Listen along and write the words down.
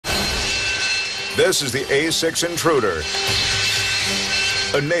This is the A-6 Intruder,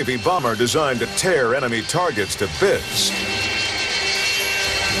 a Navy bomber designed to tear enemy targets to bits.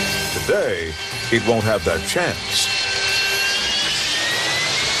 Today, it won't have that chance.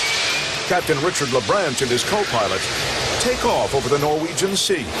 Captain Richard Labranche and his co-pilot take off over the Norwegian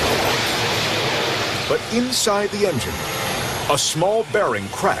Sea. But inside the engine, a small bearing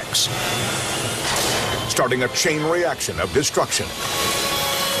cracks, starting a chain reaction of destruction.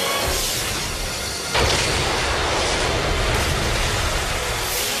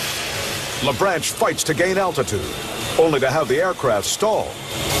 Labranche fights to gain altitude, only to have the aircraft stall.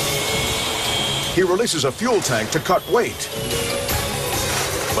 He releases a fuel tank to cut weight,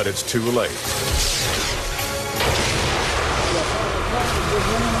 but it's too late.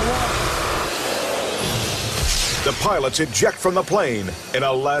 The pilots eject from the plane in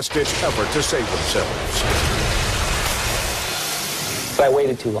a last-ditch effort to save themselves. I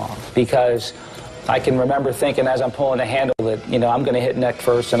waited too long because I can remember thinking as I'm pulling the handle that, you know, I'm going to hit neck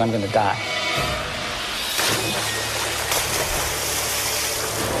first and I'm going to die.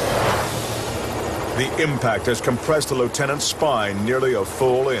 The impact has compressed the lieutenant's spine nearly a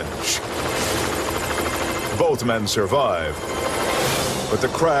full inch. Both men survive, but the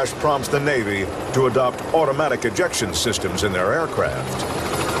crash prompts the Navy to adopt automatic ejection systems in their aircraft.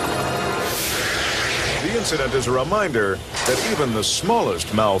 The incident is a reminder that even the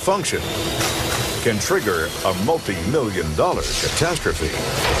smallest malfunction can trigger a multi-million-dollar catastrophe.